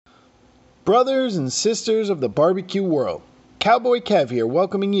Brothers and sisters of the barbecue world, Cowboy Kev here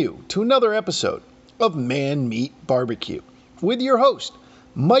welcoming you to another episode of Man Meat Barbecue with your host,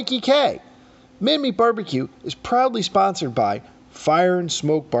 Mikey K. Man Meat Barbecue is proudly sponsored by Fire and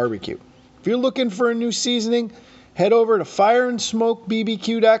Smoke Barbecue. If you're looking for a new seasoning, head over to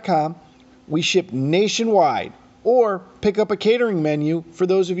fireandsmokebbq.com. We ship nationwide, or pick up a catering menu for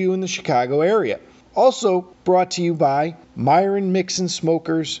those of you in the Chicago area. Also brought to you by Myron Mix and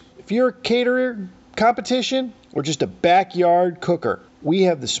Smokers. If you're a caterer, competition, or just a backyard cooker, we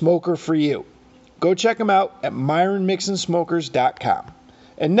have the smoker for you. Go check them out at myronmixandsmokers.com.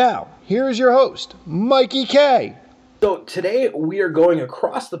 And now, here is your host, Mikey K. So today we are going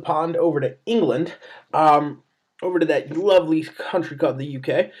across the pond over to England, over to that lovely country called the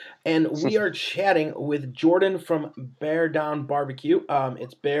UK, and we are chatting with Jordan from Bear Down Barbecue.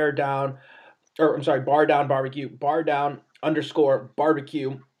 It's Bar Down Barbecue,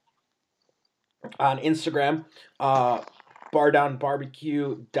 bar_barbecue on Instagram,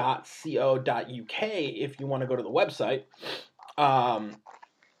 bardownbarbecue.co.uk if you want to go to the website.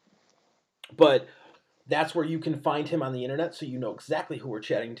 But that's where you can find him on the internet, so you know exactly who we're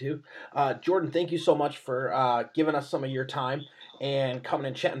chatting to. Jordan, thank you so much for giving us some of your time and coming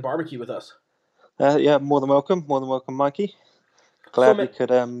and chatting barbecue with us. Yeah, more than welcome, Mikey. Glad we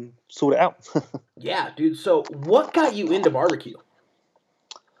could sort it out. Yeah, dude. So, what got you into barbecue?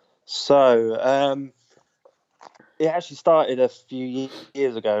 So, it actually started a few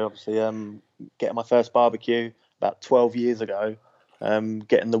years ago. Obviously, getting my first barbecue about 12 years ago.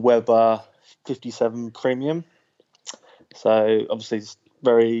 Getting the Weber 57 Premium. So, obviously, it's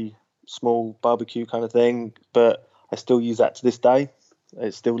very small barbecue kind of thing, but I still use that to this day.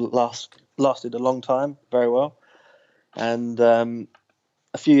 It still lasted a long time, very well. And a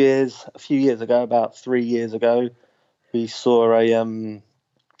few years ago, about 3 years ago, we saw a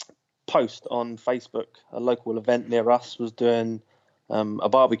post on Facebook. A local event near us was doing a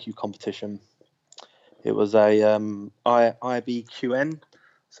barbecue competition. It was a IBQN,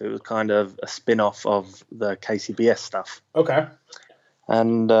 so it was kind of a spin-off of the KCBS stuff. Okay.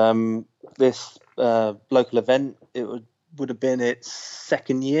 And this local event, it would have been its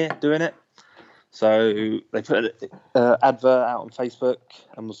second year doing it. So they put an advert out on Facebook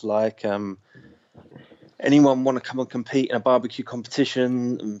and was like, anyone want to come and compete in a barbecue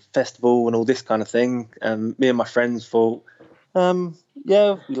competition and festival and all this kind of thing? And me and my friends thought,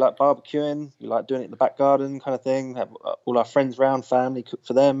 yeah, we like barbecuing, we like doing it in the back garden kind of thing, have all our friends round, family, cook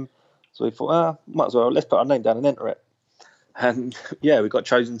for them. So we thought, might as well, let's put our name down and enter it. And yeah, we got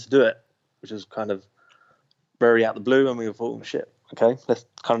chosen to do it, which was kind of very out of the blue, and we thought, oh, shit, okay, let's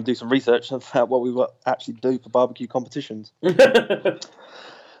kind of do some research about what we actually do for barbecue competitions.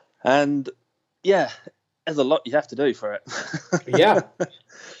 And yeah, there's a lot you have to do for it. Yeah.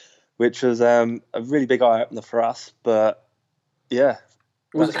 Which was a really big eye opener for us, but yeah.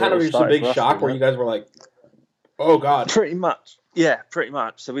 Was it kind of just a big shock where you guys were like, oh God? Pretty much. Yeah, pretty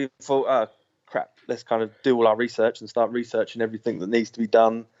much. So we thought, oh, crap, let's kind of do all our research and start researching everything that needs to be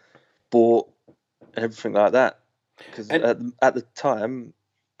done, bought, and everything like that. Because at the time,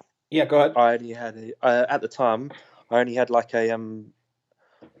 yeah, go ahead. I only had like a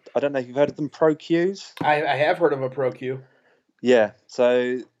I don't know if you've heard of them, Pro Qs. I have heard of a Pro Q. Yeah,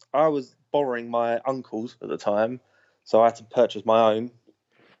 so I was borrowing my uncle's at the time, so I had to purchase my own,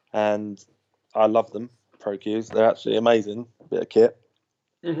 and I love them, Pro Qs. They're absolutely amazing bit of kit.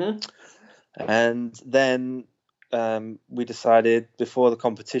 Mm-hmm. And then we decided before the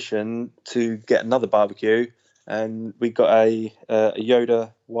competition to get another barbecue, and we got a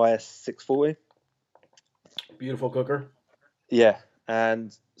Yoda YS640. Beautiful cooker. Yeah,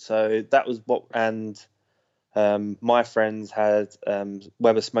 and so that was what, and my friends had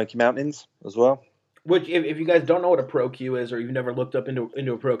Weber Smoky Mountains as well. Which, if you guys don't know what a Pro Q is, or you've never looked up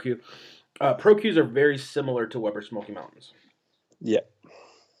into a Pro Q, Pro Qs are very similar to Weber Smoky Mountains. Yeah.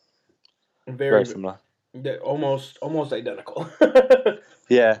 Very similar. Almost identical.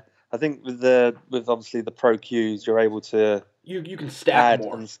 Yeah, I think with obviously the Pro Qs, you're able to you can stack add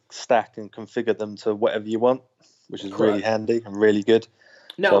more and stack and configure them to whatever you want, which is Correct. really handy and really good.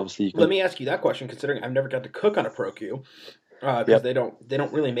 Now, so obviously let me ask you that question, considering I've never got to cook on a Pro Q, because they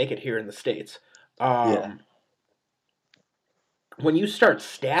don't really make it here in the States. Yeah. When you start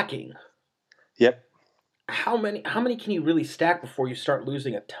stacking, Yep. How many can you really stack before you start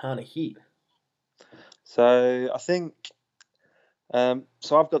losing a ton of heat? So I think,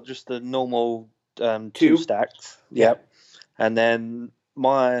 so I've got just the normal two stacks. Yep. And then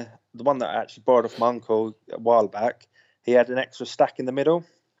the one that I actually borrowed off my uncle a while back, he had an extra stack in the middle.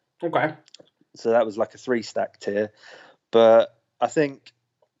 Okay. So that was like a 3-stack tier. But I think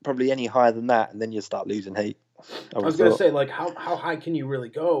probably any higher than that, and then you start losing heat. I was going to say, like, how high can you really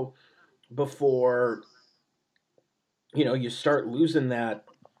go before, you start losing the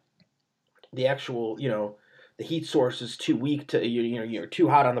actual, the heat source is too weak to, you're too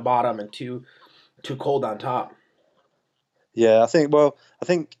hot on the bottom and too cold on top. Yeah, I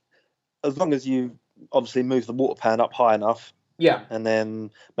think as long as you obviously move the water pan up high enough, yeah, and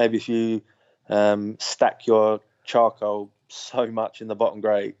then maybe if you stack your charcoal so much in the bottom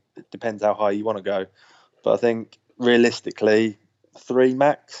grate, it depends how high you want to go. But I think realistically, 3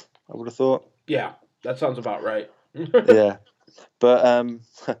 max, I would have thought. Yeah, that sounds about right. Yeah, but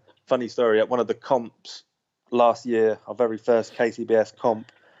funny story. At one of the comps last year, our very first KCBS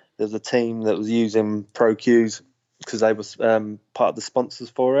comp, there was a team that was using ProQs because they was part of the sponsors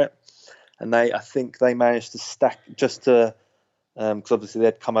for it, and I think they managed to stack just to because obviously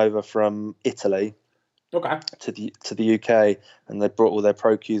they'd come over from Italy, okay, to the UK, and they brought all their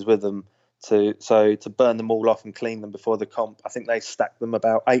ProQs with them to burn them all off and clean them before the comp. I think they stacked them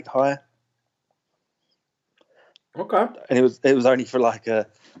about 8 high. Okay, and it was only for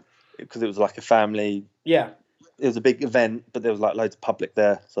because it was like a family. Yeah, it was a big event, but there was like loads of public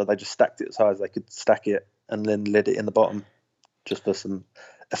there, so they just stacked it as high as they could stack it, and then lit it in the bottom, just for some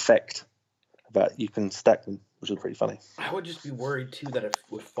effect. But you can stack them, which was pretty funny. I would just be worried too that it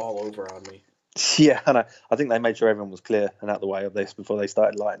would fall over on me. Yeah, and I think they made sure everyone was clear and out the way of this before they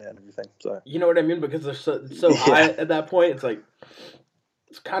started lighting it and everything. So you know what I mean, because they're so high at that point. It's like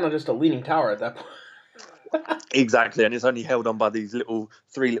it's kind of just a leaning tower at that point. Exactly, and it's only held on by these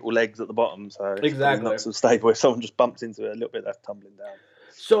 3 little legs at the bottom, so it's exactly not so stable. If someone just bumps into it a little bit, that's tumbling down.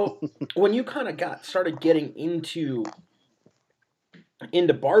 So when you kind of started getting into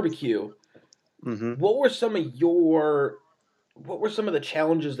barbecue, mm-hmm. what were some of the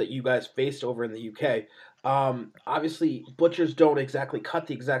challenges that you guys faced over in the UK? Obviously, butchers don't exactly cut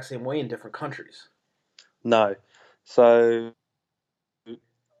the exact same way in different countries. No, so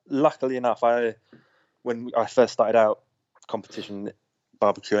luckily enough, when I first started out competition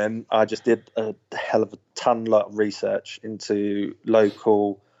barbecuing, I just did a hell of a lot of research into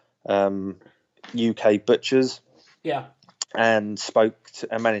local UK butchers. Yeah. And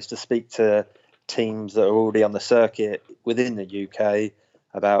managed to speak to teams that are already on the circuit within the UK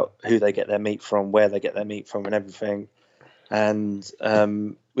about who they get their meat from, where they get their meat from, and everything. And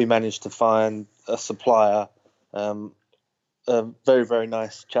we managed to find a supplier, a very, very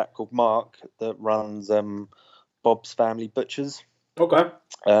nice chap called Mark that runs Bob's Family Butchers. Okay.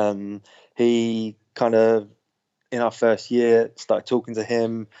 He kind of, in our first year, started talking to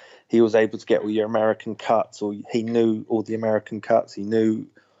him. He was able to get all your American cuts, or he knew all the American cuts. He knew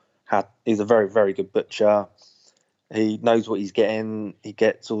he's a very, very good butcher. He knows what he's getting. He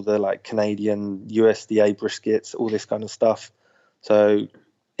gets all the Canadian USDA briskets, all this kind of stuff. So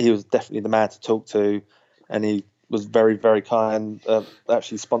he was definitely the man to talk to, and he was very, very kind,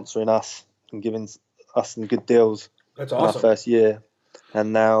 actually sponsoring us and giving us some good deals. That's awesome. In our first year,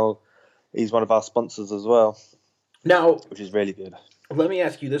 and now he's one of our sponsors as well. Now, which is really good. Let me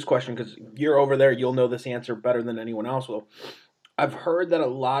ask you this question, because you're over there. You'll know this answer better than anyone else will. I've heard that a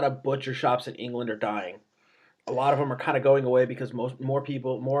lot of butcher shops in England are dying. A lot of them are kind of going away because more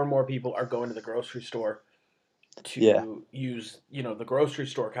and more people are going to the grocery store to use, the grocery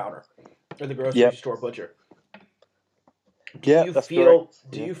store counter or the grocery store butcher. Do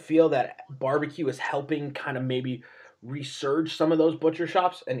you feel that barbecue is helping kind of maybe resurge some of those butcher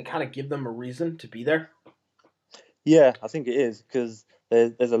shops and kind of give them a reason to be there? Yeah, I think it is, because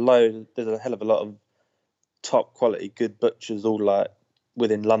there's a hell of a lot of top quality good butchers all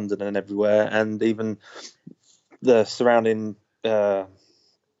within London and everywhere, and even the surrounding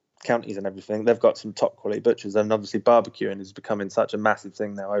counties and everything. They've got some top quality butchers, and obviously barbecuing is becoming such a massive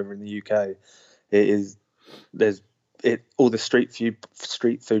thing now over in the UK. All the street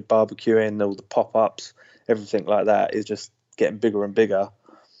food barbecuing, all the pop-ups, everything like that is just getting bigger and bigger,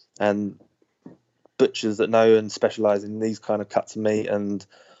 and butchers that know and specialise in these kind of cuts of meat and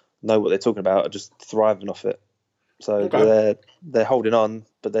know what they're talking about are just thriving off it. So they're holding on,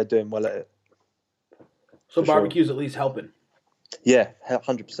 but they're doing well at it. So barbecue's at least helping. Yeah,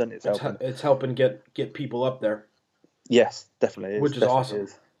 100% it's helping. It's helping get people up there. Yes, definitely. Which is awesome.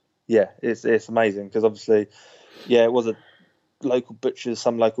 Yeah, it's amazing, because obviously, it was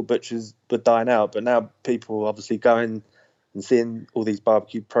some local butchers were dying out, but now people obviously going and seeing all these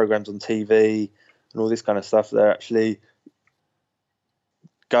barbecue programs on TV and all this kind of stuff. They're actually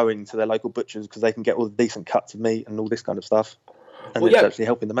going to their local butchers because they can get all the decent cuts of meat and all this kind of stuff, and it's actually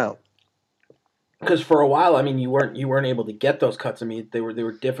helping them out. Because for a while, I mean, you weren't able to get those cuts of meat. They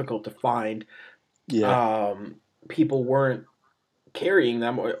were difficult to find. Yeah. People weren't carrying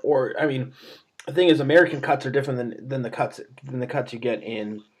them, or I mean, the thing is, American cuts are different than the cuts you get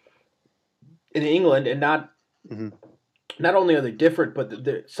in England, and not only are they different, but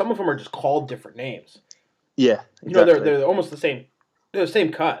some of them are just called different names. Yeah, exactly. You know, they're almost the same. They're the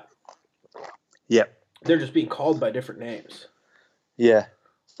same cut. Yeah. They're just being called by different names. Yeah.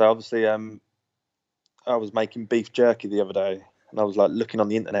 So obviously, I was making beef jerky the other day, and I was like looking on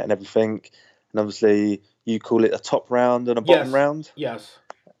the internet and everything, and obviously you call it a top round and a bottom round. Yes.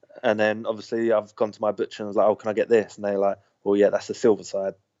 And then obviously I've gone to my butcher and I was like, oh, can I get this? And they're like, well, yeah, that's the silver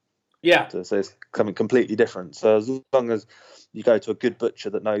side. Yeah. So it's something completely different. So as long as you go to a good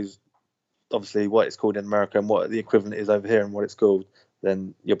butcher that knows obviously what it's called in America and what the equivalent is over here and what it's called,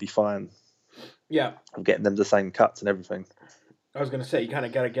 then you'll be fine. Yeah. I'm getting them the same cuts and everything. I was gonna say you kind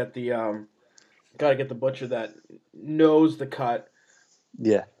of gotta get the butcher that knows the cut.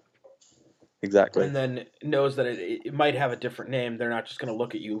 Yeah. Exactly. And then knows that it might have a different name. They're not just gonna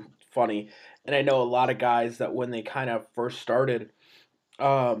look at you funny. And I know a lot of guys that when they kind of first started,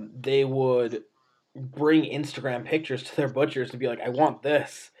 they would bring Instagram pictures to their butchers to be like, I want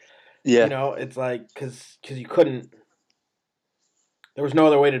this. Yeah. You know, it's like, because you couldn't, there was no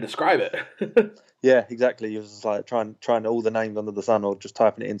other way to describe it. Yeah, exactly. You're just like trying all the names under the sun or just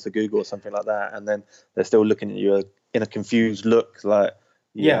typing it into Google or something like that. And then they're still looking at you in a confused look like,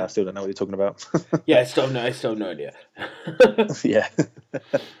 yeah, I still don't know what you're talking about. Yeah, I still have no idea. Yeah.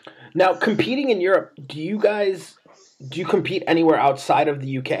 Now, competing in Europe, do you compete anywhere outside of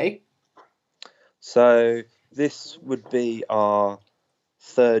the UK? So this would be our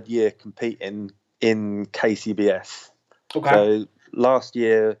third year competing in KCBS. Okay. So last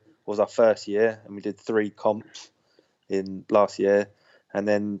year was our first year, and we did 3 comps in last year, and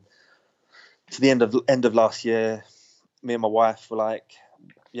then to the end of last year, me and my wife were like,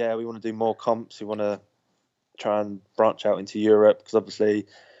 yeah, we want to do more comps. We want to try and branch out into Europe, because obviously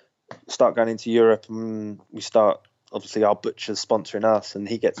start going into Europe and we start, obviously our butcher's sponsoring us and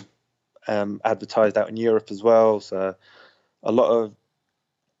he gets advertised out in Europe as well. So a lot of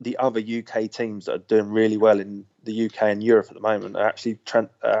the other UK teams that are doing really well in the UK and Europe at the moment are actually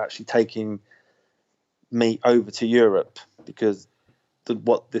taking meat over to Europe, because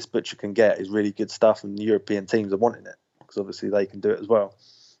what this butcher can get is really good stuff, and the European teams are wanting it because obviously they can do it as well.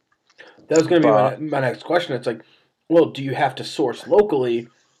 That was going to be my next question. It's like, well, do you have to source locally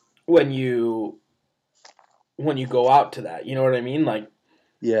when you go out to that? You know what I mean? Like,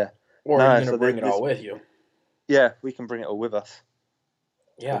 yeah. Or are you going to bring it all with you? Yeah, we can bring it all with us.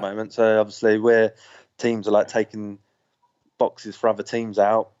 Yeah. At the moment. So obviously where teams are like taking boxes for other teams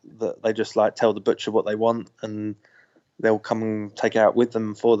out, that they just like tell the butcher what they want and they'll come and take it out with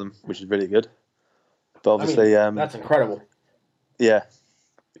them for them, which is really good. But obviously, that's incredible. Yeah.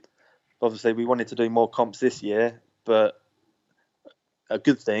 Obviously, we wanted to do more comps this year, but a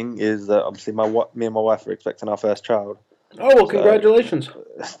good thing is that obviously me and my wife are expecting our first child. Oh, well, congratulations.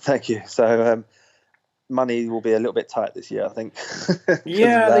 Thank you. So money will be a little bit tight this year, I think.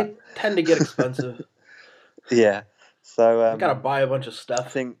 Yeah, they tend to get expensive. Yeah. So I gotta buy a bunch of stuff. I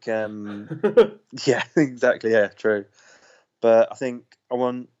think yeah, exactly, yeah, true. But I think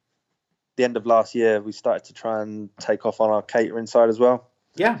the end of last year we started to try and take off on our catering side as well.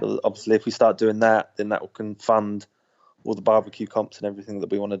 Yeah. So obviously if we start doing that, then that can fund all the barbecue comps and everything that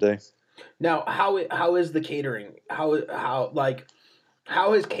we want to do. Now, how is the catering? How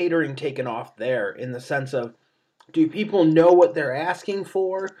has catering taken off there, in the sense of, do people know what they're asking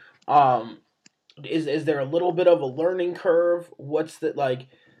for? Is there a little bit of a learning curve? What's the, like,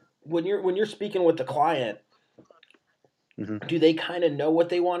 when you're speaking with the client, Mm-hmm. do they kind of know what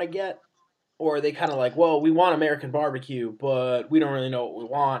they want to get? Or are they kind of like, well, we want American barbecue, but we don't really know what we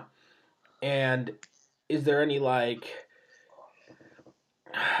want? And is there any, like,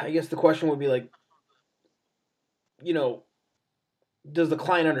 I guess the question would be like, you know, does the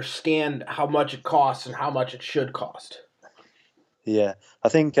client understand how much it costs and how much it should cost? Yeah, I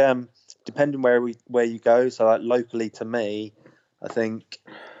think depending where you go, so like locally to me, I think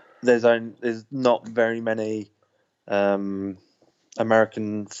there's not very many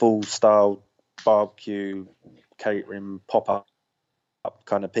American full style barbecue catering pop-up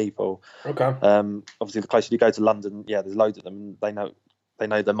kind of people. Okay. Obviously the closer you go to London, yeah, there's loads of them. They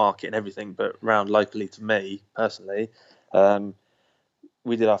know the market and everything, but around locally to me personally,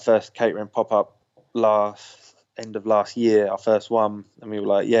 we did our first catering pop-up end of last year, our first one, and we were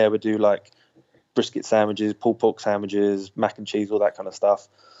like, yeah, we do like brisket sandwiches, pulled pork sandwiches, mac and cheese, all that kind of stuff.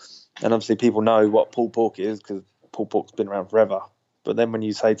 And obviously people know what pulled pork is because pulled pork's been around forever. But then when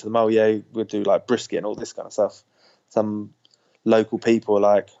you say to them, oh yeah, we'll do like brisket and all this kind of stuff, some local people are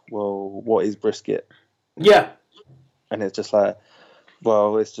like, well, what is brisket? Yeah. And it's just like,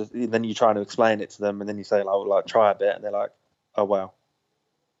 Well, it's just then you're trying to explain it to them, and then you say like try a bit, and they're like, oh wow.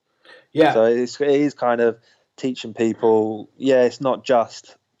 Yeah. So it is kind of teaching people. Yeah, it's not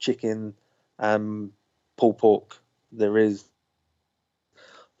just chicken, pulled pork. There is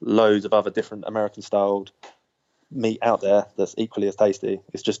loads of other different American styled meat out there that's equally as tasty.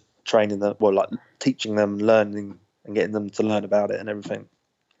 It's just training them, well, like teaching them, learning, and getting them to learn about it and everything,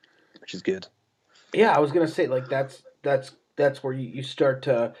 which is good. Yeah, I was gonna say like that's where you start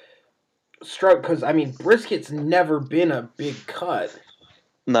to struggle because I mean brisket's never been a big cut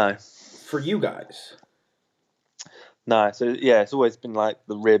No, for you guys. no. So yeah, it's always been like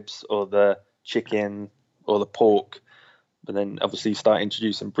the ribs or the chicken or the pork, but then obviously you start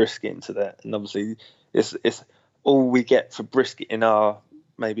introducing brisket into that, and obviously it's all we get for brisket in our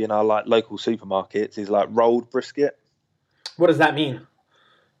like local supermarkets is like rolled brisket. What does that mean?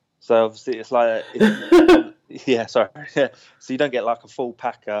 So obviously it's like yeah, sorry. Yeah. So you don't get like a full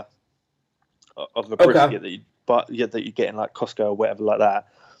packer of the brisket that you get in like Costco or whatever like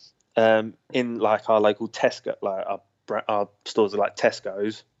that. In like our local Tesco, like our stores are like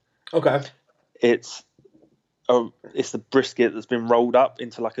Tesco's. Okay. It's the brisket that's been rolled up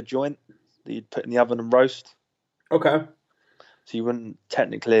into like a joint that you'd put in the oven and roast. Okay. So you wouldn't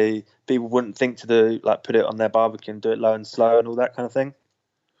people wouldn't think to do like put it on their barbecue and do it low and slow and all that kind of thing.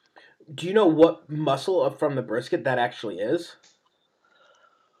 Do you know what muscle from the brisket that actually is?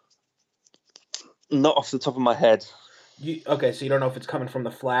 Not off the top of my head. Okay, so you don't know if it's coming from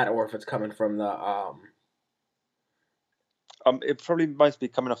the flat or if it's coming from the It probably mostly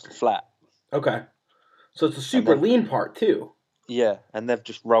coming off the flat. Okay. So it's a super lean part too. Yeah, and they've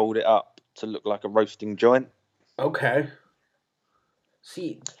just rolled it up to look like a roasting joint. Okay.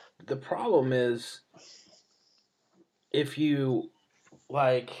 See, the problem is if you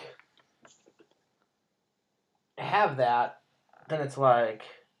like have that, then it's like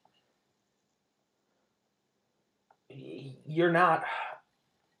you're not.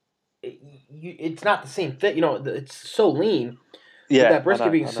 It's not the same thing. You know, it's so lean. Yeah, that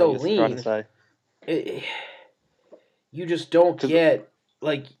brisket being so lean, you just don't get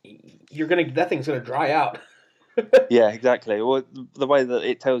like that thing's gonna dry out. Yeah, exactly. Well, the way that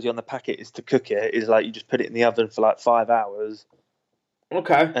it tells you on the packet is to cook it is like you just put it in the oven for like 5 hours.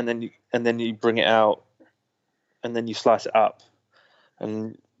 Okay. And then you bring it out, and then you slice it up,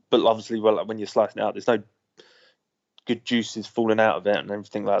 but obviously, well, when you're slicing it up, there's no good juices falling out of it and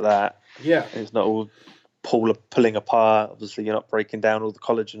everything like that. Yeah. It's not all pulling apart. Obviously, you're not breaking down all the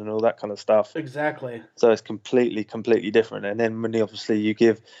collagen and all that kind of stuff. Exactly. So it's completely different. And then when you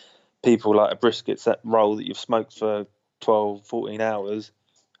give people like a brisket set roll that you've smoked for 12, 14 hours,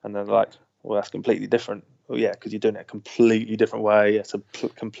 and they're like, well, that's completely different. Well, yeah, because you're doing it a completely different way. It's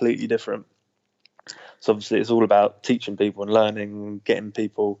completely different. So obviously it's all about teaching people and learning and getting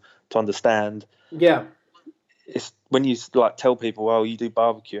people to understand. Yeah. It's when you like tell people, well, you do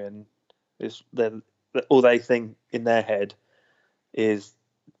barbecuing, all they think in their head is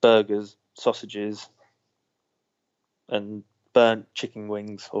burgers, sausages, and burnt chicken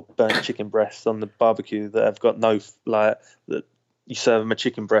wings or burnt chicken breasts on the barbecue that have got no that you serve them a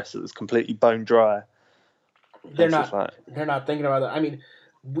chicken breast that's completely bone dry. They're not thinking about that. I mean,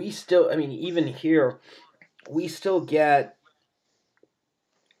 even here, we still get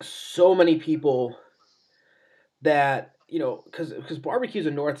so many people that, you know, because barbecue is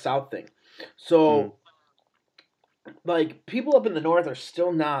a north-south thing. So, like, people up in the north are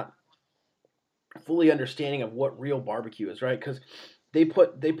still not fully understanding of what real barbecue is, right? Because they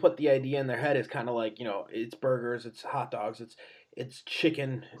put the idea in their head as kind of like, you know, it's burgers, it's hot dogs, it's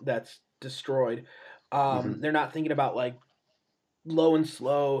chicken that's destroyed. They're not thinking about like low and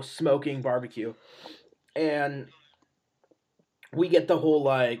slow smoking barbecue, and we get the whole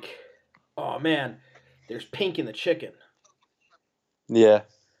like, oh man, there's pink in the chicken. Yeah,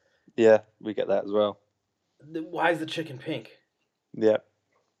 we get that as well. Why is the chicken pink? Yeah,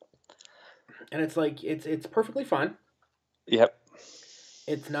 and it's like it's perfectly fine. Yep.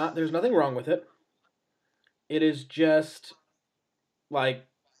 It's not. There's nothing wrong with it. It is just like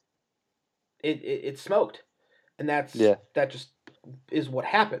it's smoked, and that just is what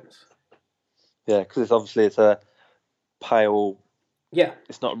happens. Yeah, because it's a pale. Yeah.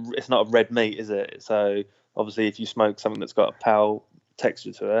 It's not a red meat, is it? So obviously, if you smoke something that's got a pale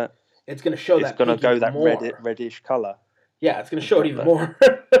texture to it, it's going to show that. It's going to go that more. reddish color. Yeah, it's going to show it even more.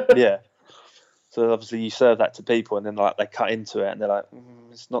 Yeah. So obviously, you serve that to people, and then like they cut into it, and they're like,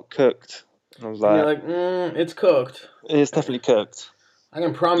 "It's not cooked." And I was like, and you're like, "It's cooked. It's definitely cooked." I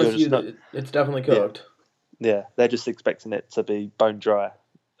can promise you that it's definitely cooked. Yeah, they're just expecting it to be bone dry.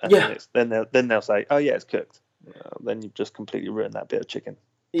 And then they'll say, "Oh yeah, it's cooked." then you've just completely ruined that bit of chicken.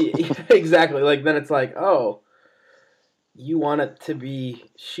 Exactly. Like then it's like, oh, you want it to be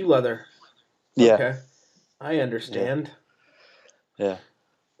shoe leather. Yeah. Okay. I understand. Yeah.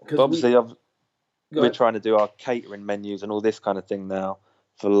 But Because obviously, Go we're ahead. trying to do our catering menus and all this kind of thing now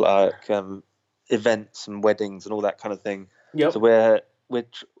for like events and weddings and all that kind of thing. Yep. So the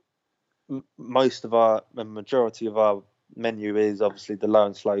majority of our menu is obviously the low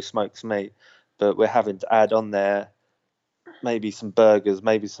and slow smoked meat, but we're having to add on there maybe some burgers,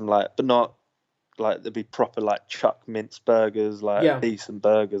 maybe some but not like there'd be proper like chuck mince burgers, like Yeah. decent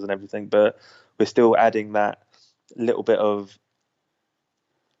burgers and everything, but we're still adding that little bit of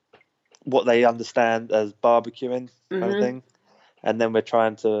what they understand as barbecuing kind of thing, and then we're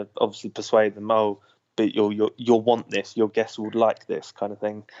trying to obviously persuade them, but you'll want this, your guests would like this kind of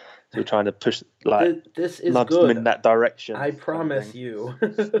thing. So we're trying to push This is nudge good. them in that direction. I promise you.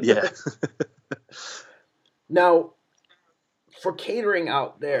 Yeah. Now, for catering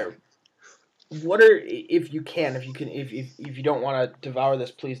out there, what are if you can, if you don't want to devour this,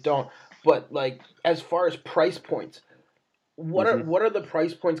 please don't. But like as far as price points, what are the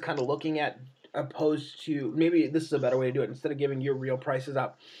price points kind of looking at opposed to maybe this is a better way to do it instead of giving your real prices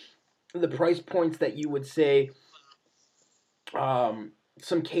out, the price points that you would say some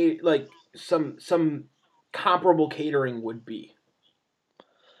comparable catering would be.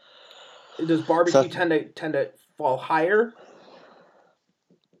 Does barbecue tend to fall higher?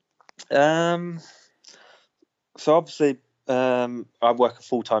 So obviously, I work a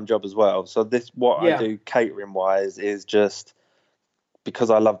full-time job as well. So I do catering wise is just because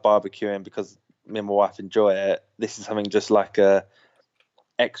I love barbecuing, because me and my wife enjoy it. This is something just like a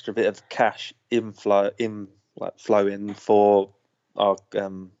extra bit of cash flow in for our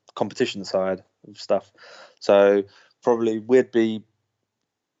competition side of stuff. So probably we'd be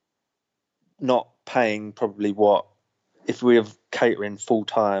not paying probably what if we have catering full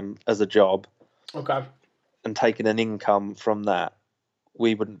time as a job. Okay. And taking an income from that,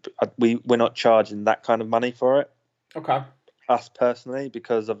 we're not charging that kind of money for it. Okay. Us personally,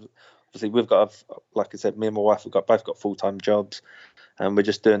 because obviously we've got, like I said, me and my wife both got full-time jobs, and we're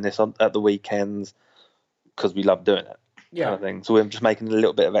just doing this at the weekends because we love doing it, kind of thing. So we're just making a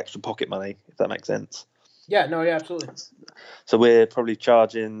little bit of extra pocket money, if that makes sense. Yeah. No. Yeah. Absolutely. So we're probably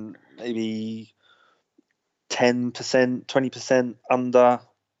charging maybe 10%, 20% under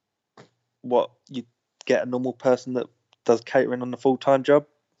what you get a normal person that does catering on a full-time job.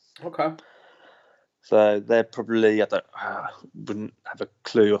 Okay. So they're probably, wouldn't have a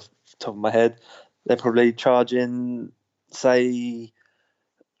clue off the top of my head. They're probably charging, say,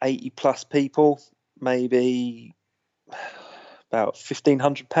 80 plus people, maybe about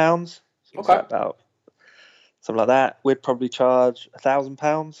 £1,500. Okay. About something like that. We'd probably charge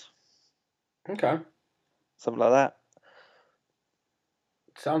 £1,000. Okay. Something like that.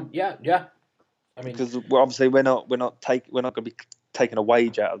 Yeah. I mean, because obviously we're not going to be taking a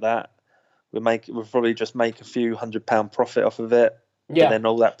wage out of that. We'll probably just make a few £100 profit off of it. Yeah. And then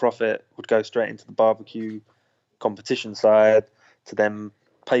all that profit would go straight into the barbecue competition side to then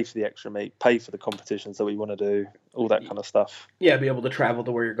pay for the extra meat, pay for the competitions that we want to do, all that kind of stuff. Yeah, be able to travel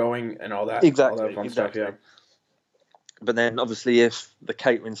to where you're going and all that. Exactly. All that fun stuff, yeah. But then obviously if the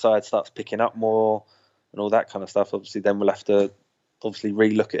catering side starts picking up more and all that kind of stuff, obviously then we'll have to obviously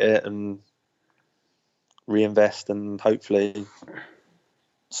relook at it and reinvest and hopefully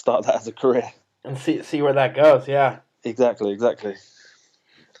start that as a career and see where that goes. Yeah, exactly.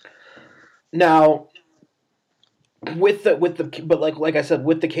 Now, with the but like I said,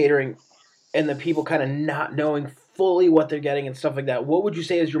 with the catering and the people kind of not knowing fully what they're getting and stuff like that, what would you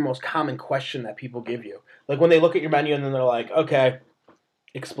say is your most common question that people give you? Like when they look at your menu and then they're like, "Okay,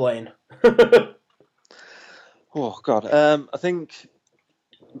 explain." Oh God, I think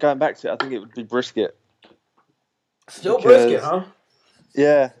going back to it, I think it would be brisket. Still brisket, huh?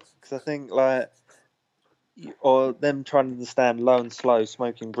 Yeah, because I think or them trying to understand low and slow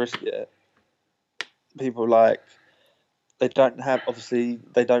smoking brisket. People they don't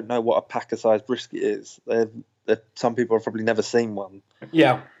know what a packer-sized brisket is. Some people have probably never seen one.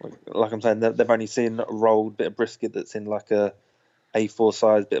 Yeah. Like I'm saying, they've only seen a rolled bit of brisket that's in like a A4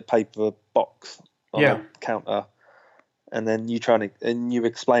 size bit of paper box on a counter, and then you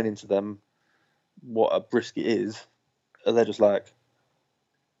explaining to them what a brisket is, and they're just like,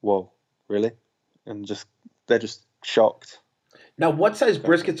 "Whoa, really?" And they're just shocked. Now, what size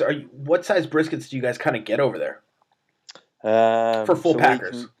briskets do you guys kind of get over there? For full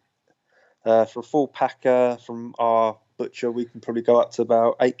packers. For a full packer from our butcher, we can probably go up to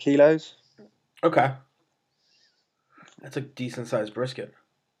about 8 kilos. Okay. That's a decent sized brisket.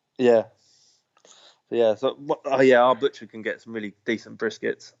 Yeah. Yeah, our butcher can get some really decent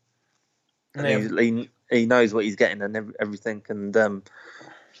briskets, and he knows what he's getting and everything, and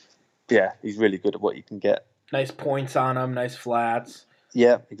he's really good at what you can get. Nice points on them, nice flats.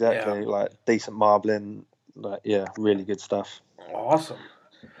 Yeah, exactly. Yeah. Like decent marbling, really good stuff. Awesome.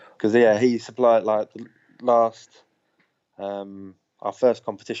 Because he supplied like the last, our first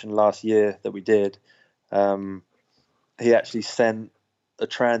competition last year that we did. He actually sent a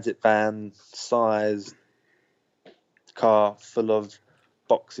transit van sized car full of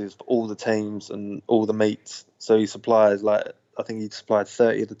boxes for all the teams and all the meats. So he supplies I think he supplied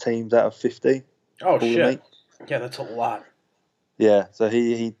 30 of the teams out of 50. Oh shit! Yeah, that's a lot. Yeah, so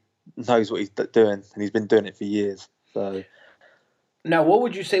he knows what he's doing, and he's been doing it for years. So now, what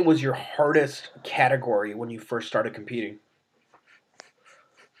would you say was your hardest category when you first started competing?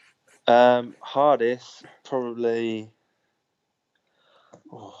 Hardest probably.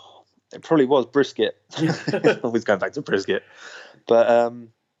 It probably was brisket. Always going back to brisket, but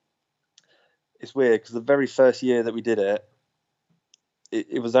it's weird because the very first year that we did it,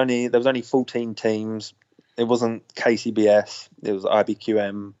 there was only 14 teams. It wasn't KCBS. It was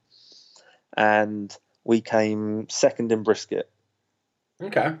IBQM, and we came second in brisket.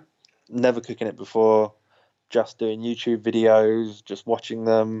 Okay. Never cooking it before, just doing YouTube videos, just watching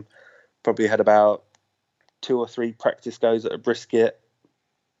them. Probably had about 2 or 3 practice goes at a brisket,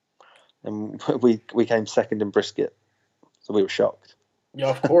 and we came second in brisket, so we were shocked. Yeah,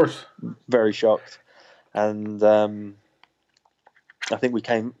 of course. Very shocked, and I think we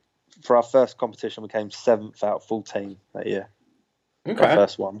came for our first competition. We came 7th out of 14 that year. Okay. Our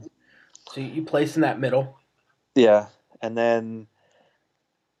first one. So you placed in that middle. Yeah, and then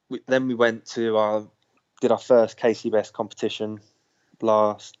we went to did our first KCBS competition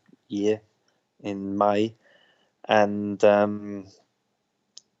last year in May, and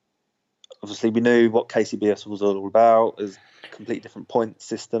obviously we knew what KCBS was all about. It was a completely different point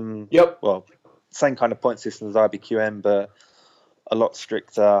system. Yep. Well, same kind of point system as IBQM, but a lot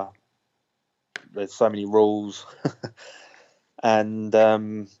stricter. There's so many rules, and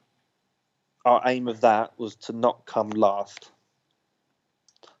our aim of that was to not come last.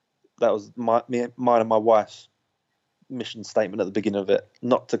 That was mine and my wife's mission statement at the beginning of it,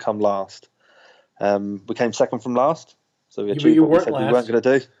 not to come last. We came second from last, so we achieved what we said we weren't going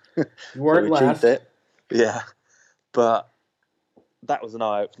to do. You weren't so we last. Achieved it. Yeah, but that was an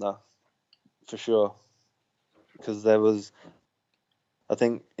eye opener for sure, because there was, I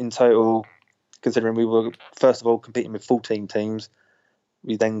think, in total, considering we were first of all competing with 14 teams,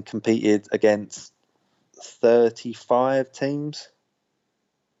 we then competed against 35 teams.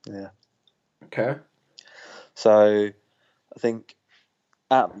 Yeah. Okay. So I think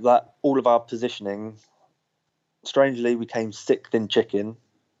at that, all of our positioning, strangely, we came 6th in chicken,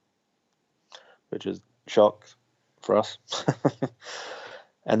 which was shock for us.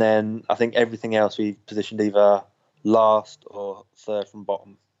 And then I think everything else we positioned either last or 3rd from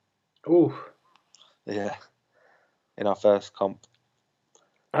bottom. Ooh. Yeah. In our first comp.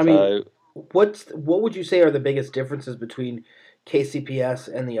 I mean, what would you say are the biggest differences between KCBS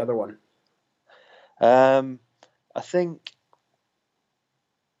and the other one? I think,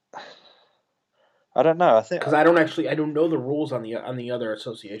 I don't know. I think because I don't know the rules on the other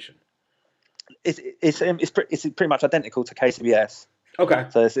association. It's pretty much identical to KCBS. Okay.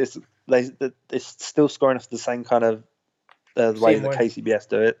 So it's still scoring off the same kind of the way that KCBS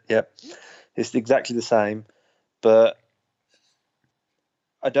do it. Yep. It's exactly the same, but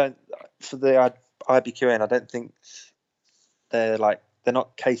I don't, for the IBQN, I don't think they're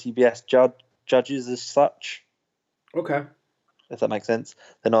not KCBS judges as such. Okay. If that makes sense.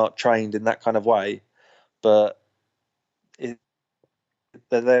 They're not trained in that kind of way, but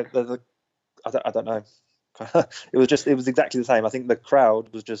they're I don't know. It was exactly the same. I think the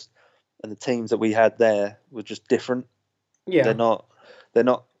crowd was just, and the teams that we had there were just different. Yeah. They're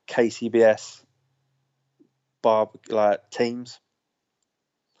not KCBS teams.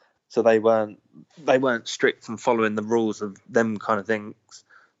 So they weren't strict and following the rules of them kind of things.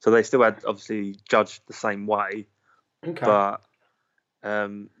 So they still had obviously judged the same way. Okay. But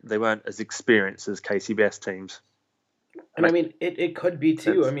they weren't as experienced as KCBS teams. And I mean, it could be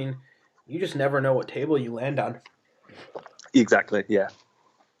too. I mean, you just never know what table you land on. Exactly, yeah.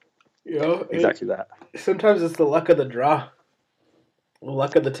 Exactly that. Sometimes it's the luck of the draw. The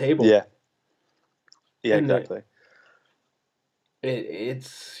luck of the table. Yeah. Yeah, and exactly.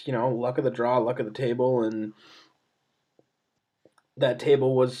 It's, luck of the draw, luck of the table, and that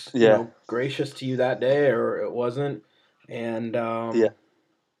table was, gracious to you that day, or it wasn't. And I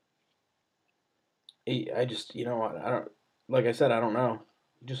just, I don't, like I said, I don't know.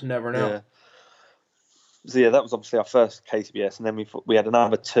 You just never know. So yeah, that was obviously our first KCBS, and then we had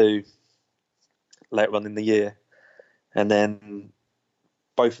another 2 later on in the year, and then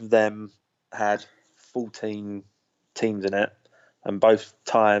both of them had 14 teams in it, and both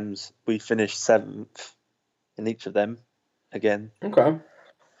times we finished 7th in each of them again. Okay.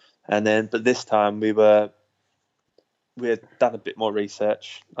 And then, but this time we had done a bit more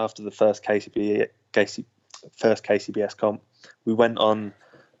research after the first KCBS comp. We went on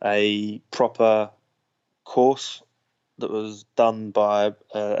a proper course that was done by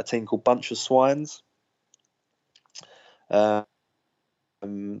a team called Bunch of Swines. I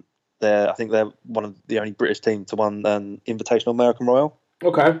think they're one of the only British teams to win an Invitational American Royal.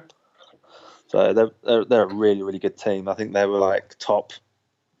 Okay. So they're a really, really good team. I think they were like top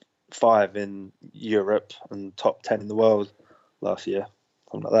 5 in Europe and top 10 in the world last year,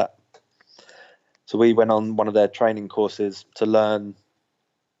 something like that. So we went on one of their training courses to learn,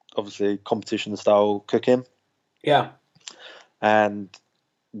 obviously, competition style cooking. Yeah. And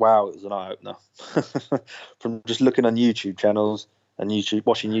wow, it was an eye opener. From just looking on YouTube channels and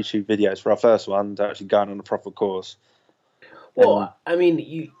watching YouTube videos for our first one to actually going on a proper course. Well, I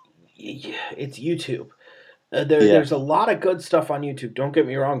mean, it's YouTube. There's a lot of good stuff on YouTube. Don't get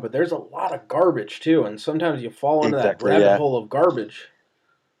me wrong, but there's a lot of garbage too, and sometimes you fall into that rabbit hole of garbage.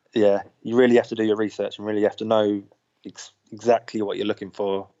 Yeah, you really have to do your research and really have to know exactly what you're looking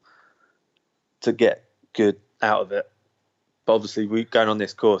for to get good out of it. But obviously, going on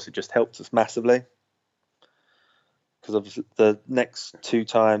this course, it just helped us massively. Because obviously, the next 2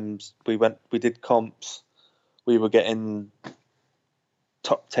 times we did comps, we were getting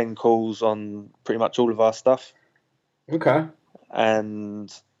top 10 calls on pretty much all of our stuff. Okay. And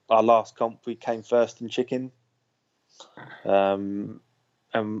our last comp, we came first in chicken. And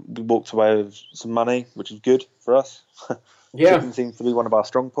we walked away with some money, which is good for us. Yeah. Chicken seems to be one of our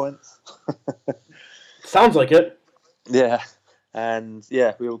strong points. Sounds like it. Yeah. And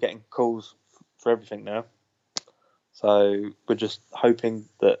yeah, we were getting calls for everything now. So we're just hoping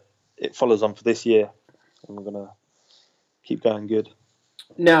that it follows on for this year, and we're going to keep going good.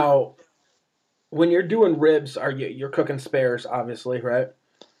 Now, when you're doing ribs, you're cooking spares, obviously, right?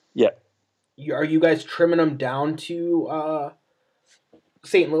 Yeah. Are you guys trimming them down to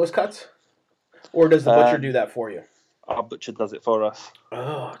St. Louis cuts, or does the butcher do that for you? Our butcher does it for us.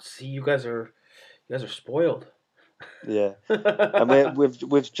 Oh, see, you guys are spoiled. Yeah, and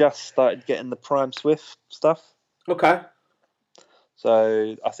we've just started getting the Prime Swift stuff. Okay.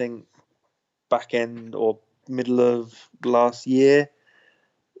 So I think back end or middle of last year,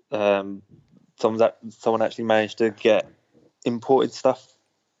 someone actually managed to get imported stuff,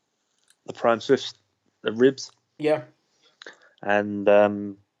 the Prime Swift, the ribs. Yeah. And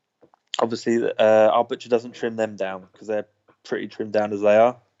obviously, our butcher doesn't trim them down because they're pretty trimmed down as they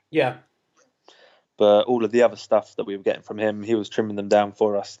are. Yeah. But all of the other stuff that we were getting from him, he was trimming them down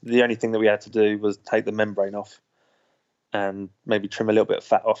for us. The only thing that we had to do was take the membrane off and maybe trim a little bit of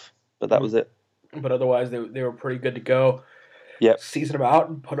fat off. But that was it. But otherwise, they were pretty good to go. Yep. Season them out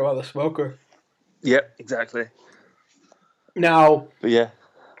and put them on the smoker. Yep, exactly. Now, but yeah,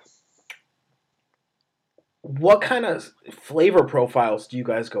 what kind of flavor profiles do you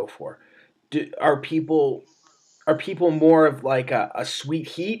guys go for? Are people more of like a sweet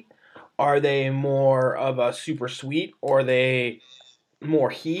heat? Are they more of a super sweet, or are they more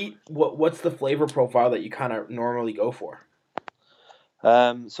heat? What's the flavor profile that you kind of normally go for?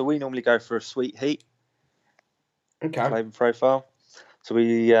 So we normally go for a sweet heat. Okay. Flavor profile. So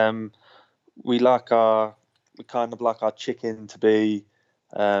we kind of like our chicken to be,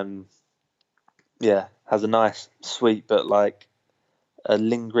 has a nice sweet but like a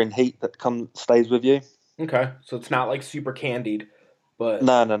lingering heat that stays with you. Okay, so it's not like super candied, but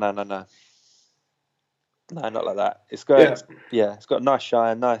no, not like that. It's got it's got a nice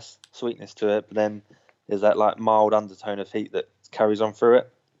shine, nice sweetness to it, but then there's that like mild undertone of heat that carries on through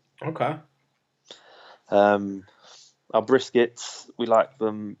it. Okay. Our briskets, we like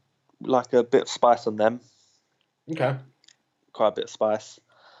them, like a bit of spice on them. Okay. Quite a bit of spice.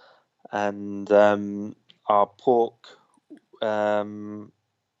 And our pork, our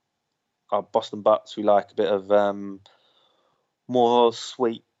Boston butts, we like a bit of more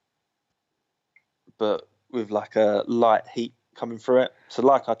sweet, but with like a light heat coming through it. So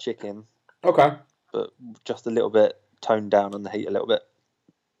like our chicken. Okay. But just a little bit toned down on the heat a little bit.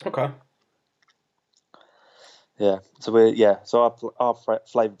 Okay. Yeah. So our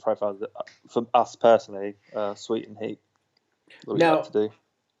flavour profile for us personally, sweet and heat. What we like to do.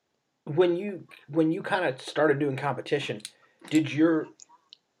 When you kind of started doing competition, did you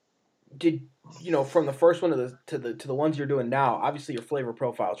from the first one to the ones you're doing now? Obviously, your flavor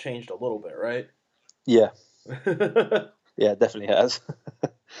profile changed a little bit, right? Yeah, yeah, definitely has.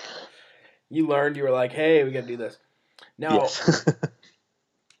 You learned. You were like, hey, we got to do this. Now, Yes.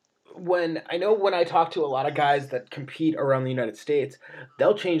 when I talk to a lot of guys that compete around the United States,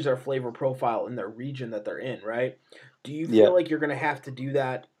 they'll change their flavor profile in their region that they're in, right? Do you Yeah. feel like you're going to have to do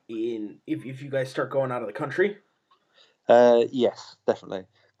that in if you guys start going out of the country? Yes, definitely.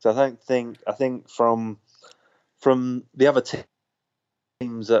 So I think from the other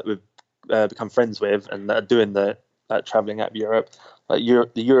teams that we've become friends with and that are doing the traveling out of Europe, like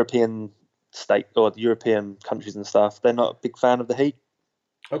Europe, the European state or the European countries and stuff, they're not a big fan of the heat.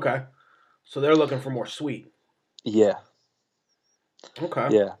 Okay. So they're looking for more sweet. Yeah, Okay.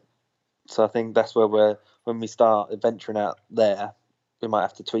 yeah. So I think that's where when we start venturing out there, we might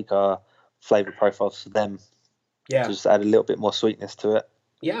have to tweak our flavor profiles for them to Yeah. just add a little bit more sweetness to it.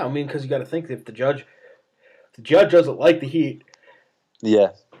 Yeah, I mean, because you got to think if the judge doesn't like the heat,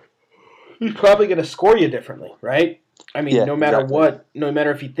 Yeah, he's probably going to score you differently, right? I mean, yeah, no matter exactly. what, no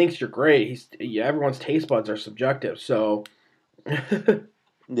matter if he thinks you're great, everyone's taste buds are subjective. So,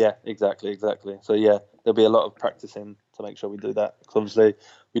 Yeah, exactly. So yeah, there'll be a lot of practicing to make sure we do that. Because obviously,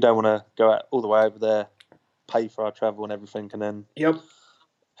 we don't want to go out all the way over there, pay for our travel and everything, and then yep,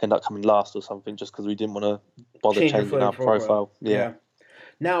 end up coming last or something just because we didn't want to bother change your changing flavor our profile. profile. Yeah. Yeah.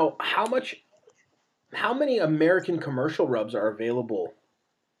 Now, how many American commercial rubs are available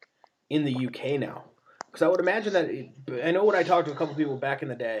in the UK now? Because I would imagine that I know when I talked to a couple people back in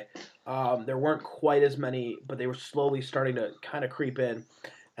the day, there weren't quite as many, but they were slowly starting to kind of creep in,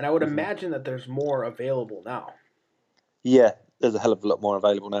 and I would hmm imagine that there's more available now. Yeah, there's a hell of a lot more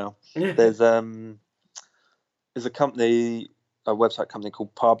available now. There's um there's a website company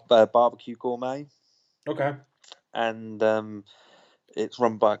called Barbecue Gourmet, Okay. and it's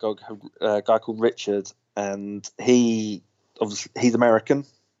run by a guy called Richard, and he's American.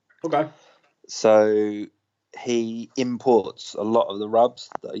 Okay. So he imports a lot of the rubs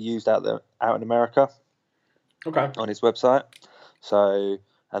that are used out in America Okay. on his website. So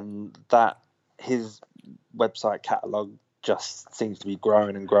and that his website catalog just seems to be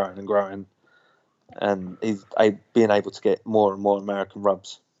growing and growing and growing, and he's being able to get more and more American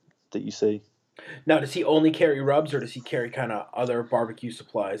rubs that you see. Now, does he only carry rubs, or does he carry kind of other barbecue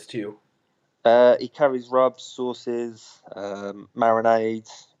supplies too? He carries rubs, sauces,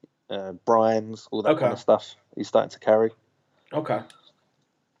 marinades, brines, all that kind Okay. of stuff. He's starting to carry, Okay.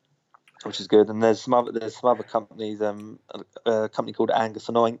 which is good. And there's some other companies. A company called Angus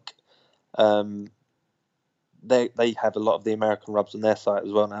and Oink. Um, they have a lot of the American rubs on their site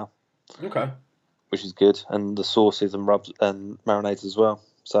as well now, Okay. which is good. And the sauces and rubs and marinades as well.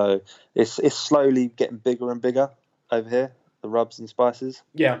 So it's slowly getting bigger and bigger over here. The rubs and spices,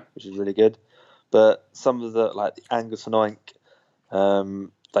 Yeah. which is really good. But some of the like the Angus and Oink,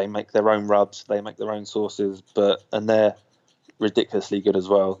 they make their own rubs, they make their own sauces, and they're ridiculously good as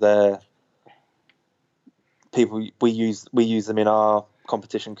well. They're people we use them in our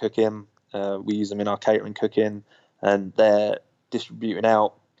competition cooking, we use them in our catering cooking, and they're distributing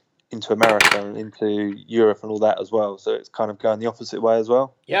out into America and into Europe and all that as well. So it's kind of going the opposite way as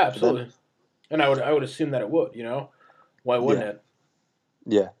well Yeah. for them. Absolutely. And I would assume that it would. Why wouldn't Yeah, it?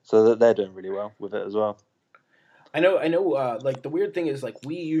 yeah. So that they're doing really well with it as well. I know. Like the weird thing is, like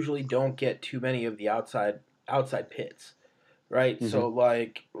we usually don't get too many of the outside pits, right? hmm So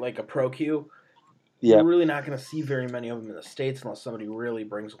like a Pro Q, you're Yeah, really not going to see very many of them in the states unless somebody really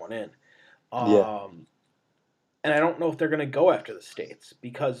brings one in. yeah, Um, and I don't know if they're going to go after the states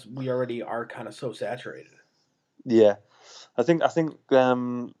because we already are kind of so saturated. yeah. I think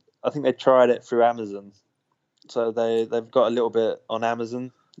they tried it through Amazon. So they've got a little bit on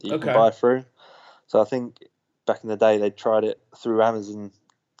Amazon that you can Okay. buy through. So I think back in the day they tried it through Amazon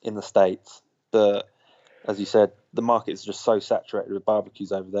in the States, but as you said, the market is just so saturated with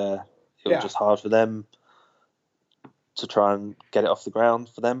barbecues over there. It was Yeah. just hard for them to try and get it off the ground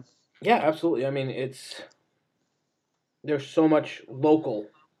for them. Yeah, absolutely. I mean, there's so much local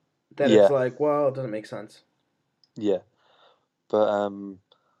that it's Yeah, like, well, it doesn't make sense. yeah, but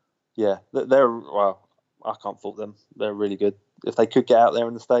yeah, they're well. I can't fault them. They're really good. If they could get out there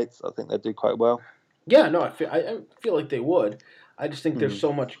in the States, I think they'd do quite well. Yeah, no, I feel like they would. I just think there's Mm.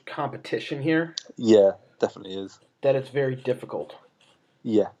 so much competition here Yeah, definitely is. that it's very difficult.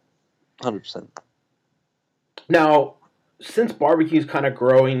 Yeah, 100%. Now, since barbecue is kind of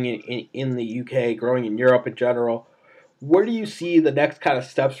growing in the UK, growing in Europe in general, where do you see the next kind of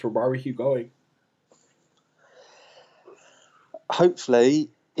steps for barbecue going? Hopefully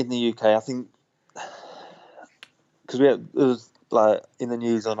in the UK, I think because there was like in the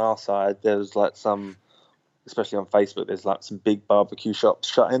news on our side, there was like some, especially on Facebook, there's like some big barbecue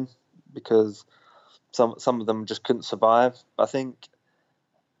shops shutting because some of them just couldn't survive. I think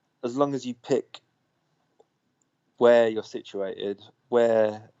as long as you pick where you're situated,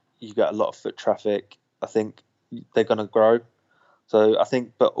 where you get a lot of foot traffic, I think they're going to grow. So I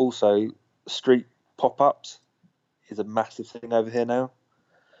think, but also street pop-ups is a massive thing over here now,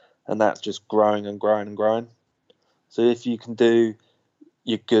 and that's just growing and growing and growing. So if you can do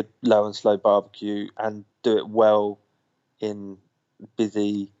your good low and slow barbecue and do it well in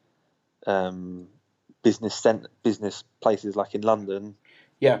busy business places like in London,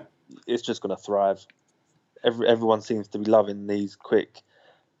 Yeah. it's just going to thrive. Everyone seems to be loving these quick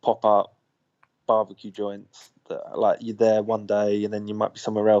pop-up barbecue joints that, like, you're there one day and then you might be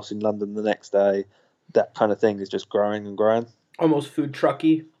somewhere else in London the next day. That kind of thing is just growing and growing. Almost food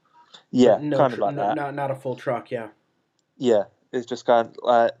trucky. Yeah, No, kind of like that. Not a full truck. Yeah. Yeah, it's just kind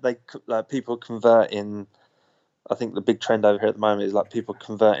of people converting. I think the big trend over here at the moment is like people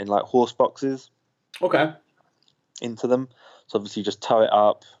converting like horse boxes Okay. into them. So obviously you just tow it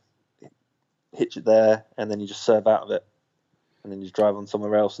up, hitch it there, and then you just serve out of it, and then you drive on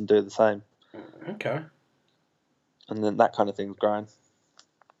somewhere else and do the same. Okay. And then that kind of thing's growing.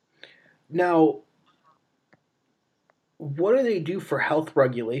 Now, what do they do for health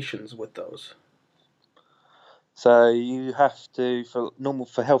regulations with those? So you have to,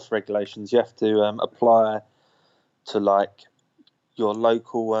 for health regulations, you have to apply to like your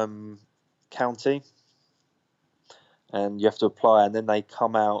local county, and you have to apply, and then they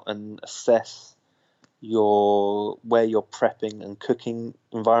come out and assess where your prepping and cooking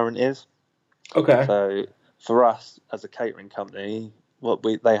environment is. Okay. So for us as a catering company, what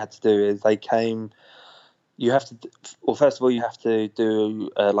they had to do is they came. You have to, well, first of all, you have to do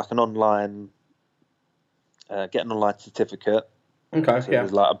like an online, get an online certificate. Okay. So Yeah.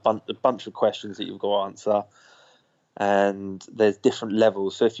 there's like a bunch of questions that you've got to answer, and there's different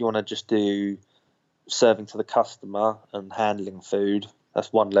levels. So if you want to just do serving to the customer and handling food,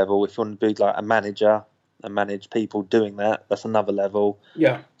 that's one level. If you want to be like a manager and manage people doing that, that's another level.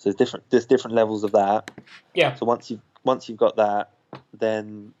 Yeah. So there's different levels of that. Yeah. So once you've got that,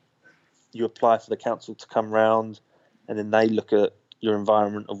 then you apply for the council to come round, and then they look at your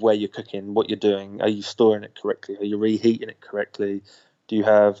environment of where you're cooking, what you're doing. Are you storing it correctly? Are you reheating it correctly? Do you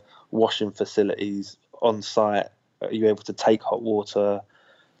have washing facilities on site? Are you able to take hot water?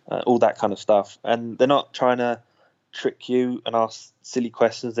 All that kind of stuff. And they're not trying to trick you and ask silly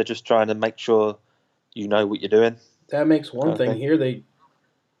questions. They're just trying to make sure you know what you're doing. That makes one thing. Okay. Here they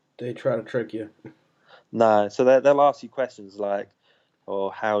try to trick you. No, so they'll ask you questions like,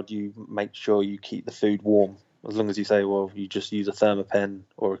 or how do you make sure you keep the food warm? As long as you say, well, you just use a thermopen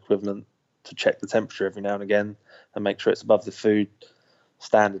or equivalent to check the temperature every now and again and make sure it's above the food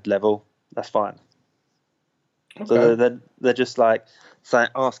standard level, that's fine. Okay. So they're just like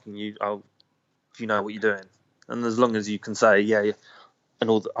asking you, oh, do you know what you're doing? And as long as you can say, yeah,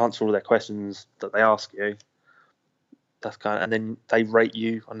 and answer all their questions that they ask you, that's and then they rate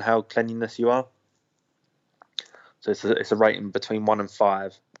you on how cleanliness you are. So it's a rating between 1 and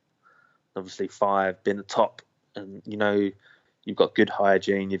 5. Obviously 5 being the top, and you've got good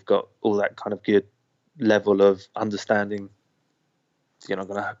hygiene, you've got all that kind of good level of understanding. You're not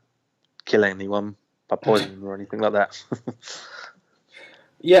going to kill anyone by poisoning or anything like that.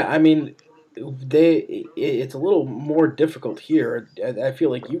 Yeah, I mean, it's a little more difficult here. I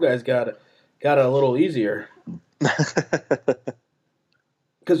feel like you guys got it a little easier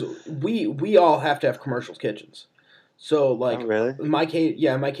because we all have to have commercial kitchens. So like, Oh, really? my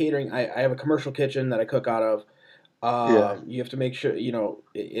catering, I have a commercial kitchen that I cook out of. Yeah. You have to make sure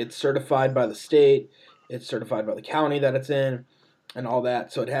it's certified by the state, it's certified by the county that it's in, and all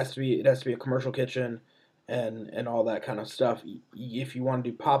that. So it has to be a commercial kitchen, and all that kind of stuff. If you want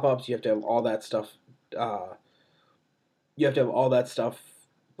to do pop ups, you have to have all that stuff. You have to have all that stuff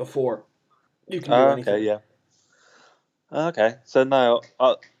before you can do anything. Okay, yeah. Okay, so no,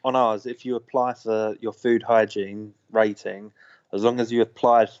 on ours, if you apply for your food hygiene rating, as long as you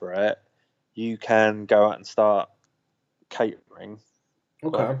applied for it, you can go out and start catering.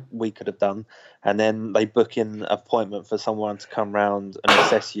 Okay. Like we could have done, and then they book in an appointment for someone to come round and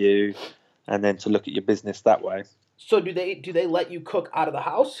assess you, and then to look at your business that way. So do they let you cook out of the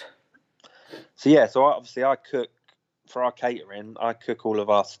house? So yeah, so I cook for our catering. I cook all of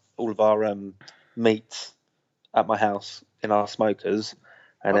our meats at my house in our smokers,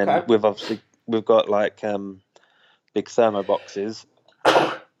 and Okay. then we've got like big thermo boxes,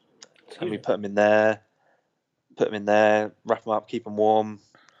 and we put them in there, wrap them up, keep them warm,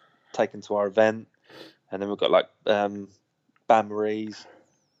 take them to our event, and then we've got like bain maries.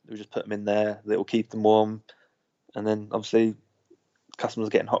 We just put them in there. That will keep them warm, and then obviously customers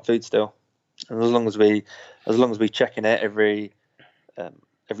are getting hot food still, And as long as we checking it every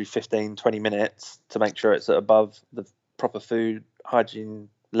 15, 20 minutes to make sure it's at above the proper food hygiene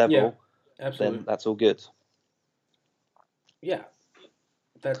level, absolutely. then that's all good. Yeah,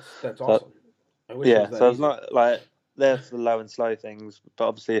 that's So, awesome. I wish it was that so easy. it's not like they're for the low and slow things, but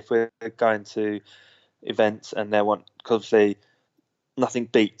obviously if we're going to events and they want, because obviously nothing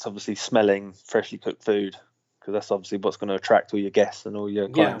beats obviously smelling freshly cooked food, because that's obviously what's going to attract all your guests and all your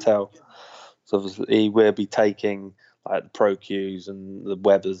clientele. So obviously we'll be taking like the ProQs and the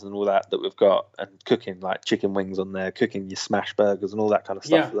Webbers and all that we've got, and cooking like chicken wings on there, cooking your smash burgers and all that kind of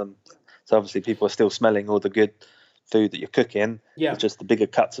stuff for them. So obviously people are still smelling all the good food that you're cooking. Yeah. It's just the bigger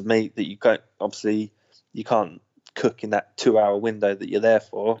cuts of meat that you can't cook in that 2-hour window that you're there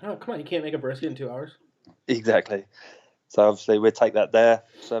for. Oh, come on, you can't make a brisket in 2 hours. Exactly. So obviously we'll take that there,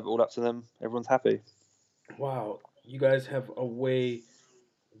 serve it all up to them, everyone's happy. Wow, you guys have a way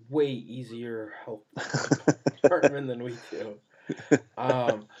easier health department than we do.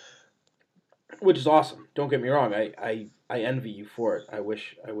 Which is awesome. Don't get me wrong. I envy you for it. I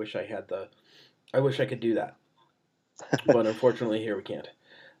wish I could do that. But unfortunately here we can't.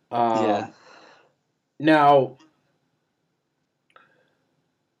 Yeah. Now,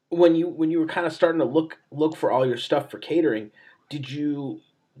 when you were kind of starting to look for all your stuff for catering, did you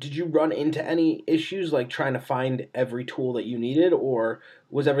run into any issues like trying to find every tool that you needed, or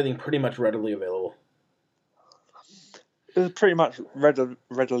was everything pretty much readily available? It was pretty much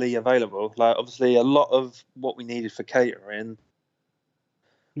readily available. Like obviously a lot of what we needed for catering,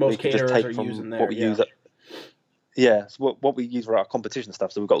 Most we could just caterers take are from using what we there. use. Yeah, so what we use for our competition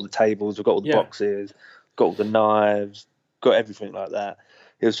stuff. So we've got all the tables, we've got all the boxes, got all the knives, got everything like that.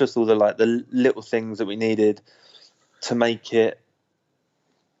 It was just all the little things that we needed to make it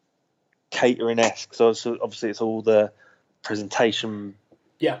catering-esque. So obviously it's all the presentation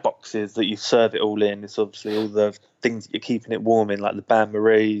boxes that you serve it all in. It's obviously all the things that you're keeping it warm in, like the bain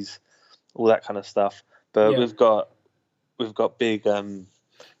maries, all that kind of stuff. But we've got big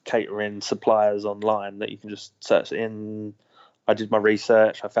catering suppliers online that you can just search in. I did my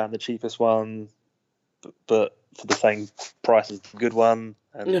research. I found the cheapest one, but for the same price as the good one,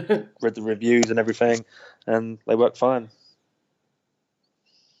 and read the reviews and everything, and they work fine.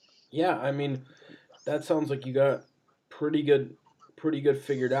 Yeah, I mean, that sounds like you got pretty good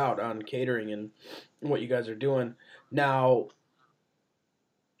figured out on catering and what you guys are doing. Now,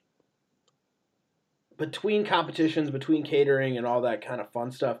 between competitions, between catering and all that kind of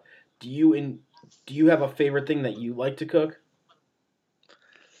fun stuff, do you have a favorite thing that you like to cook?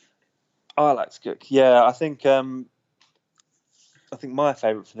 I like to cook. Yeah, I think my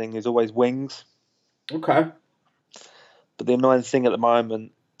favorite thing is always wings. Okay. But the annoying thing at the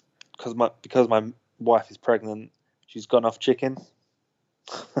moment, because my wife is pregnant, she's gone off chicken,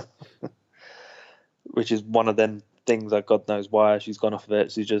 which is one of them things that God knows why she's gone off of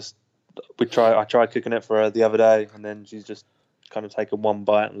it. I tried cooking it for her the other day, and then she's just kind of taken one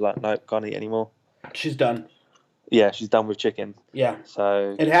bite and was like, nope, can't eat anymore. She's done. Yeah, she's done with chicken. Yeah.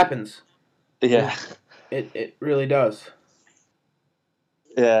 So it happens. Yeah. It really does.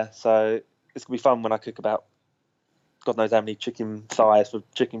 Yeah, so it's gonna be fun when I cook about God knows how many chicken thighs for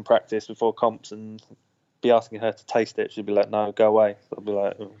chicken practice before comps, and be asking her to taste it. She'd be like, "No, go away." So I'll be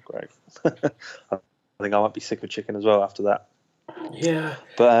like, "Oh, great." I think I might be sick of chicken as well after that. Yeah,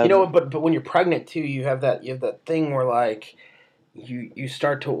 but but when you're pregnant too, you have that thing where like you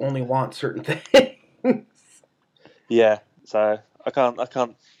start to only want certain things. Yeah, so I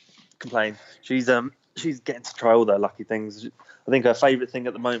can't complain. She's getting to try all their Lucky things. I think her favourite thing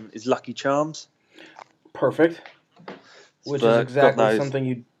at the moment is Lucky Charms. Perfect. Which is exactly something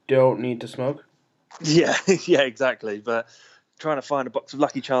you don't need to smoke. Yeah, yeah, exactly. But trying to find a box of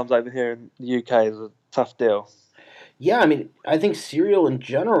Lucky Charms over here in the UK is a tough deal. Yeah, I mean, I think cereal in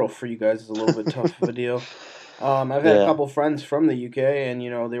general for you guys is a little bit tough of a deal. I've had a couple friends from the UK, and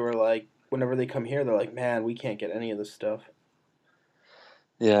they were like, whenever they come here, they're like, "Man, we can't get any of this stuff."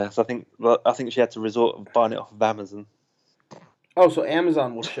 Yeah, so I think she had to resort of buying it off of Amazon. Oh, so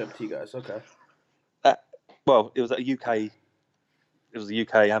Amazon will ship to you guys? Okay. Well, it was a UK. It was a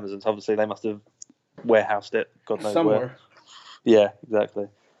UK Amazon, so obviously they must have warehoused it. God knows somewhere. Where. Yeah, exactly.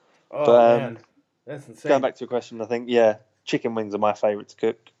 Oh man, that's insane. Going back to your question, I think chicken wings are my favourite to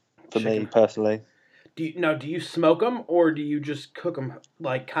cook for me personally. Do you smoke them or do you just cook them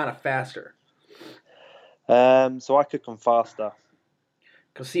like kind of faster? So I cook them faster.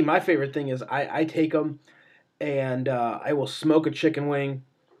 Cause see, my favorite thing is I take them and I will smoke a chicken wing,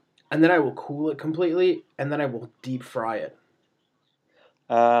 and then I will cool it completely, and then I will deep fry it.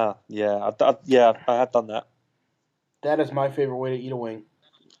 Yeah, I have done that. That is my favorite way to eat a wing.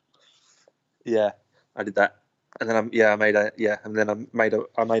 Yeah, I did that, and then I made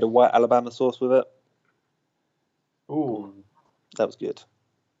a white Alabama sauce with it. Ooh, That was good.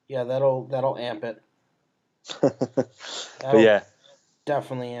 yeah, that'll amp it. But That'll yeah,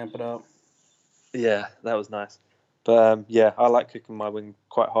 definitely amp it up. yeah, that was nice. But yeah, I like cooking my wing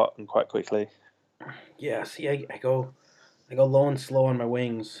quite hot and quite quickly. Yeah, see, I go low and slow on my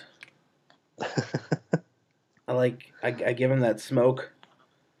wings. I give them that smoke,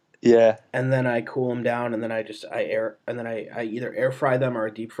 Yeah, and then I cool them down, and then I either air fry them or I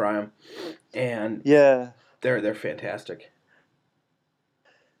deep fry them, and yeah, they're fantastic.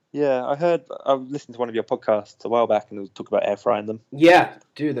 yeah. I listened to one of your podcasts a while back, and it was talk about air frying them. Yeah,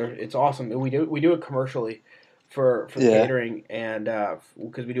 dude, it's awesome. We do it commercially for the Yeah, catering and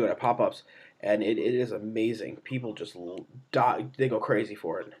because we do it at pop ups, and it is amazing. People just die, they go crazy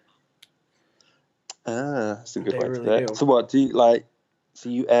for it. that's a good They way to really do it. do. So what do you like? So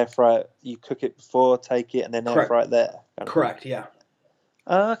you air fry it, you cook it before, take it, and then air Correct. fry it there. Correct. Yeah.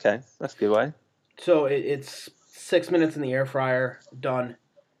 Oh, okay, that's a good way. So it's 6 minutes in the air fryer. Done.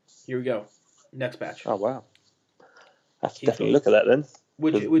 Here we go. Next batch. Oh wow, I have to Keep definitely going. look at that then.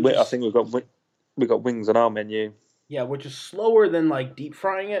 Which 'Cause which I is think we've got wings on our menu. yeah, which is slower than like deep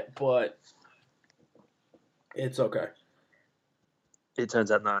frying it, but it's okay. It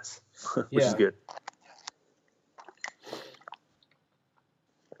turns out nice, which is Yeah. good.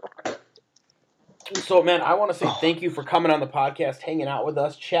 So, man, I want to say thank you for coming on the podcast, hanging out with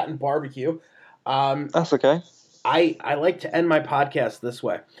us, chatting barbecue. That's okay. I like to end my podcast this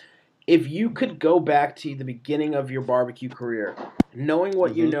way. If you could go back to the beginning of your barbecue career, knowing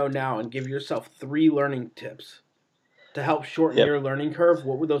what you know now, and give yourself 3 learning tips to help shorten Yep. your learning curve,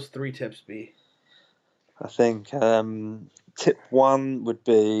 what would those 3 tips be? I think tip 1 would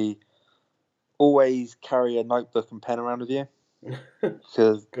be always carry a notebook and pen around with you,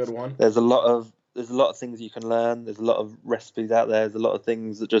 because Good one. there's a lot of things you can learn. There's a lot of recipes out there. There's a lot of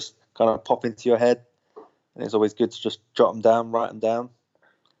things that just kind of pop into your head, and it's always good to just jot them down, write them down,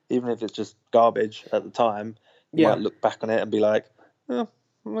 even if it's just garbage at the time. You Yeah. might look back on it and be like, oh,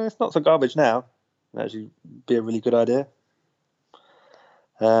 well, it's not so garbage now. It'd actually be a really good idea.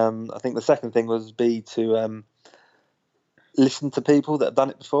 I think the second thing would be to listen to people that have done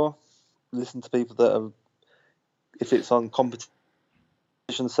it before. Listen to people that have, if it's on competition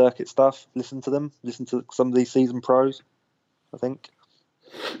circuit stuff, listen to them. Listen to some of these seasoned pros, I think.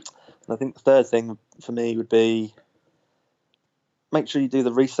 And I think the third thing for me would be make sure you do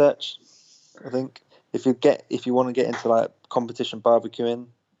the research. I think if you want to get into like competition barbecuing,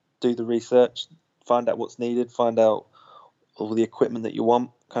 do the research, find out what's needed, find out all the equipment that you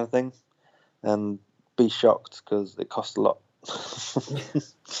want, kind of thing, and be shocked because it costs a lot. I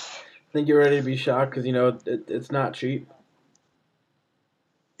think you're ready to be shocked because it's not cheap.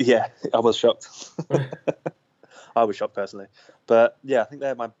 Yeah, I was shocked. I was shocked personally, but yeah, I think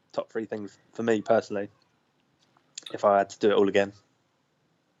they're my top 3 things for me personally. If I had to do it all again,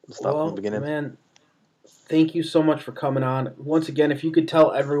 start from the beginning. Man, thank you so much for coming on. Once again, if you could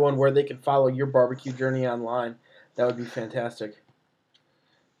tell everyone where they can follow your barbecue journey online, that would be fantastic.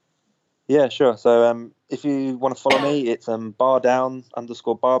 Yeah, sure. So if you want to follow me, it's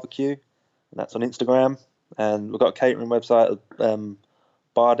bardown_barbecue, and that's on Instagram. And we've got a catering website,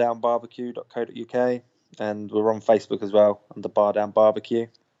 bardownbarbecue.co.uk, and we're on Facebook as well under Bardown Barbecue.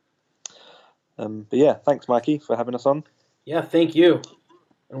 But yeah, thanks, Mikey, for having us on. Yeah, thank you.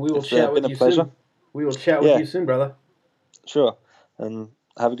 And we will chat with you soon. We will chat with you soon, brother. Sure. And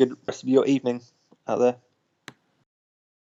have a good rest of your evening out there.